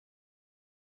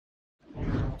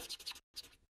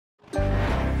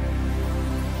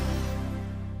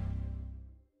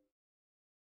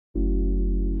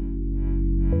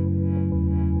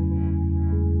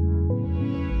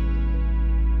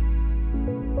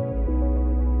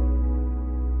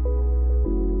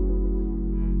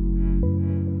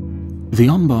The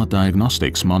onboard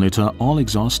diagnostics monitor all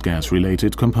exhaust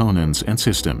gas-related components and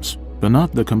systems, but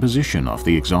not the composition of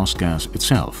the exhaust gas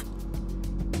itself.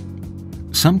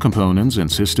 Some components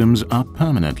and systems are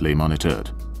permanently monitored.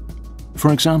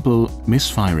 For example,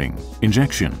 misfiring,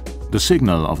 injection, the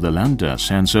signal of the lambda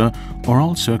sensor, or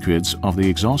all circuits of the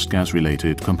exhaust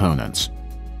gas-related components.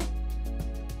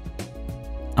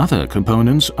 Other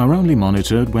components are only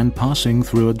monitored when passing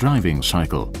through a driving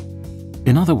cycle.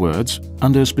 In other words,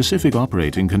 under specific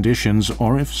operating conditions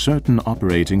or if certain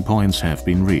operating points have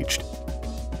been reached.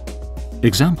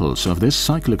 Examples of this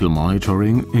cyclical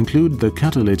monitoring include the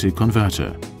catalytic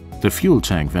converter, the fuel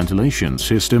tank ventilation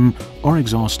system, or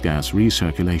exhaust gas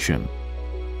recirculation.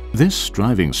 This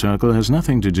driving cycle has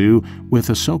nothing to do with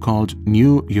the so-called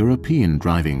new European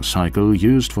driving cycle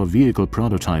used for vehicle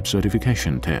prototype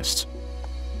certification tests.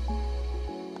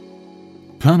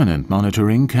 Permanent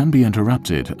monitoring can be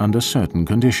interrupted under certain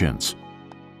conditions.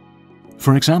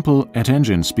 For example, at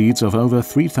engine speeds of over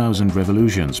 3000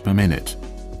 revolutions per minute,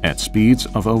 at speeds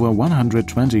of over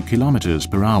 120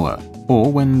 km per hour,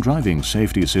 or when driving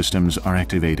safety systems are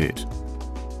activated.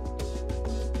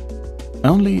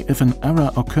 Only if an error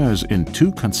occurs in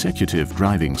 2 consecutive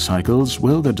driving cycles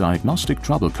will the diagnostic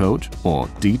trouble code, or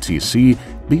DTC,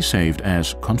 be saved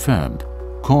as confirmed,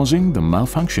 causing the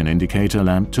malfunction indicator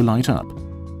lamp to light up.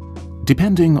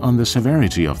 Depending on the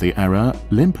severity of the error,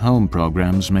 limp home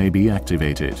programs may be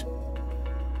activated.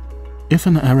 If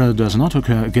an error does not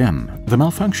occur again, the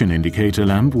malfunction indicator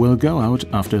lamp will go out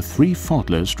after 3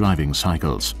 faultless driving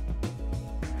cycles.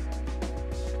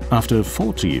 After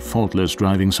 40 faultless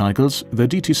driving cycles, the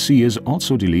DTC is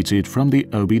also deleted from the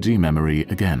OBD memory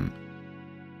again.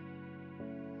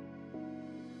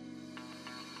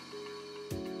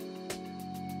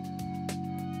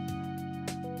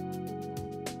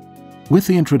 With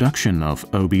the introduction of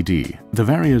OBD, the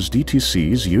various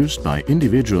DTCs used by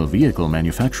individual vehicle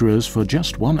manufacturers for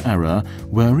just one error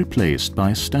were replaced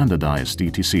by standardized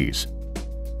DTCs.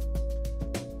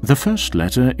 The first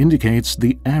letter indicates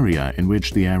the area in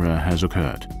which the error has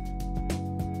occurred.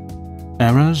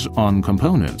 Errors on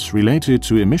components related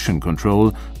to emission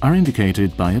control are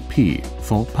indicated by a P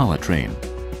for powertrain.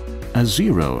 A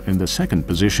 0 in the second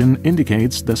position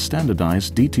indicates the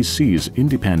standardized DTCs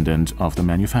independent of the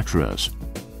manufacturers.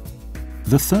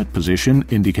 The third position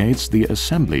indicates the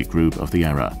assembly group of the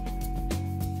error.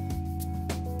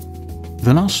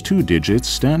 The last 2 digits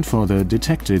stand for the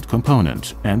detected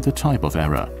component and the type of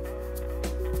error.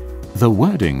 The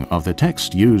wording of the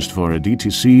text used for a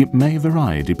DTC may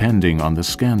vary depending on the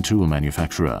scan tool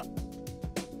manufacturer.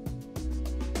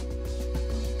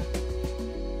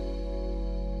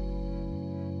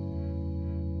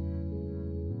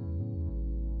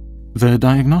 The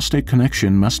diagnostic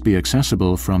connection must be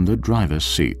accessible from the driver's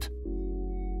seat.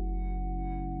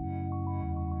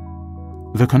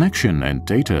 The connection and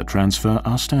data transfer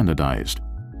are standardized.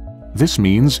 This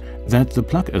means that the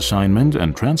plug assignment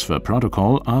and transfer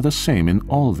protocol are the same in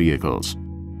all vehicles.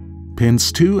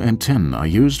 Pins 2 and 10 are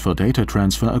used for data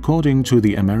transfer according to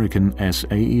the American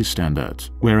SAE standard,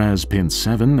 whereas pins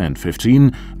 7 and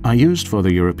 15 are used for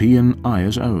the European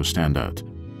ISO standard.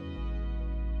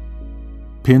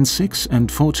 Pins 6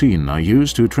 and 14 are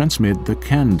used to transmit the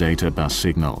CAN data bus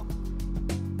signal.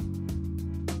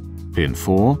 Pin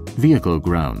 4, vehicle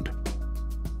ground.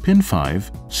 Pin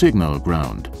 5, signal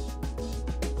ground.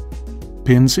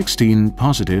 Pin 16,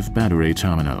 positive battery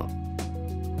terminal.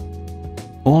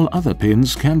 All other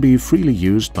pins can be freely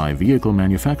used by vehicle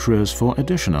manufacturers for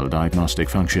additional diagnostic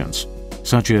functions,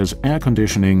 such as air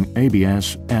conditioning,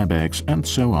 ABS, airbags, and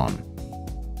so on.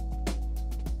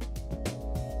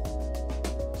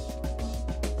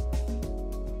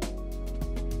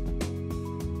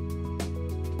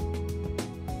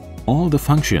 All the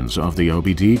functions of the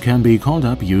OBD can be called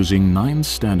up using 9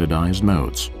 standardized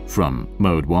modes, from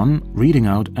Mode 1, reading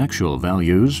out actual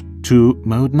values, to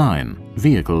Mode 9,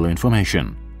 vehicle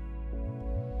information.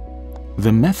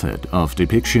 The method of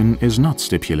depiction is not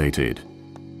stipulated.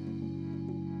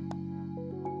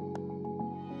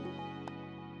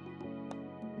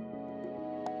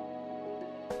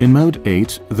 In Mode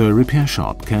 8, the repair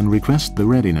shop can request the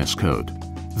readiness code.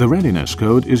 The readiness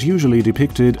code is usually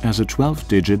depicted as a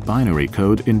 12-digit binary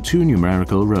code in 2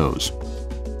 numerical rows,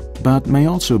 but may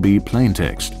also be plain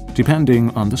text,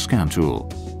 depending on the scan tool.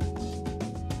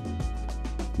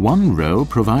 One row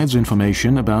provides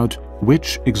information about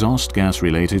which exhaust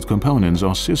gas-related components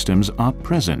or systems are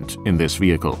present in this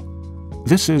vehicle.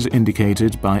 This is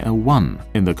indicated by a 1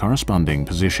 in the corresponding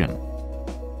position.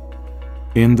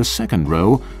 In the second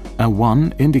row, a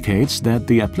 1 indicates that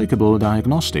the applicable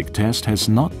diagnostic test has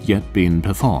not yet been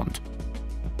performed.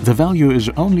 The value is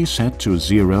only set to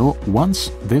 0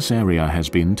 once this area has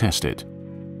been tested.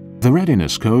 The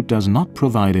readiness code does not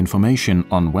provide information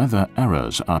on whether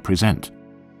errors are present.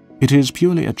 It is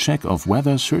purely a check of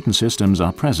whether certain systems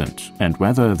are present and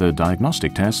whether the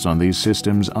diagnostic tests on these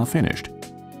systems are finished.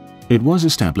 It was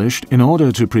established in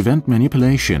order to prevent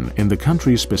manipulation in the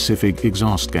country-specific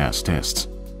exhaust gas tests.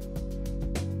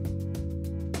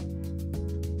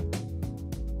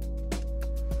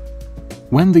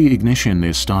 When the ignition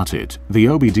is started, the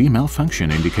OBD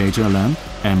malfunction indicator lamp,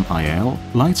 MIL,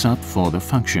 lights up for the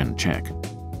function check.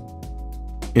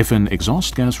 If an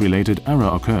exhaust gas-related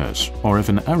error occurs, or if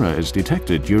an error is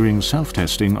detected during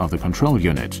self-testing of the control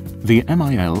unit, the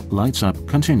MIL lights up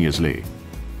continuously.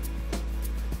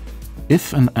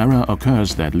 If an error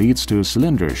occurs that leads to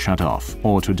cylinder shutoff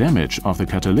or to damage of the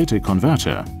catalytic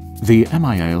converter, the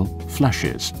MIL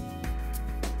flashes.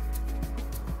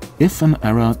 If an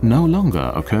error no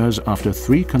longer occurs after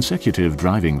 3 consecutive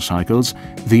driving cycles,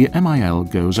 the MIL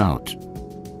goes out.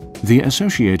 The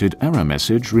associated error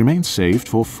message remains saved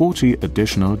for 40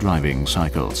 additional driving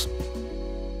cycles.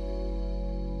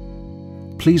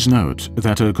 Please note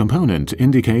that a component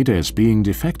indicated as being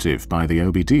defective by the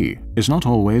OBD is not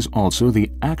always also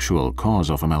the actual cause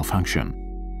of a malfunction.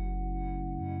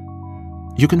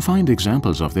 You can find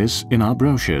examples of this in our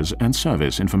brochures and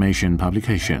service information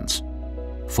publications.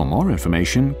 For more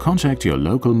information, contact your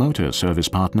local motor service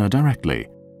partner directly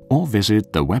or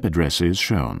visit the web addresses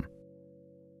shown.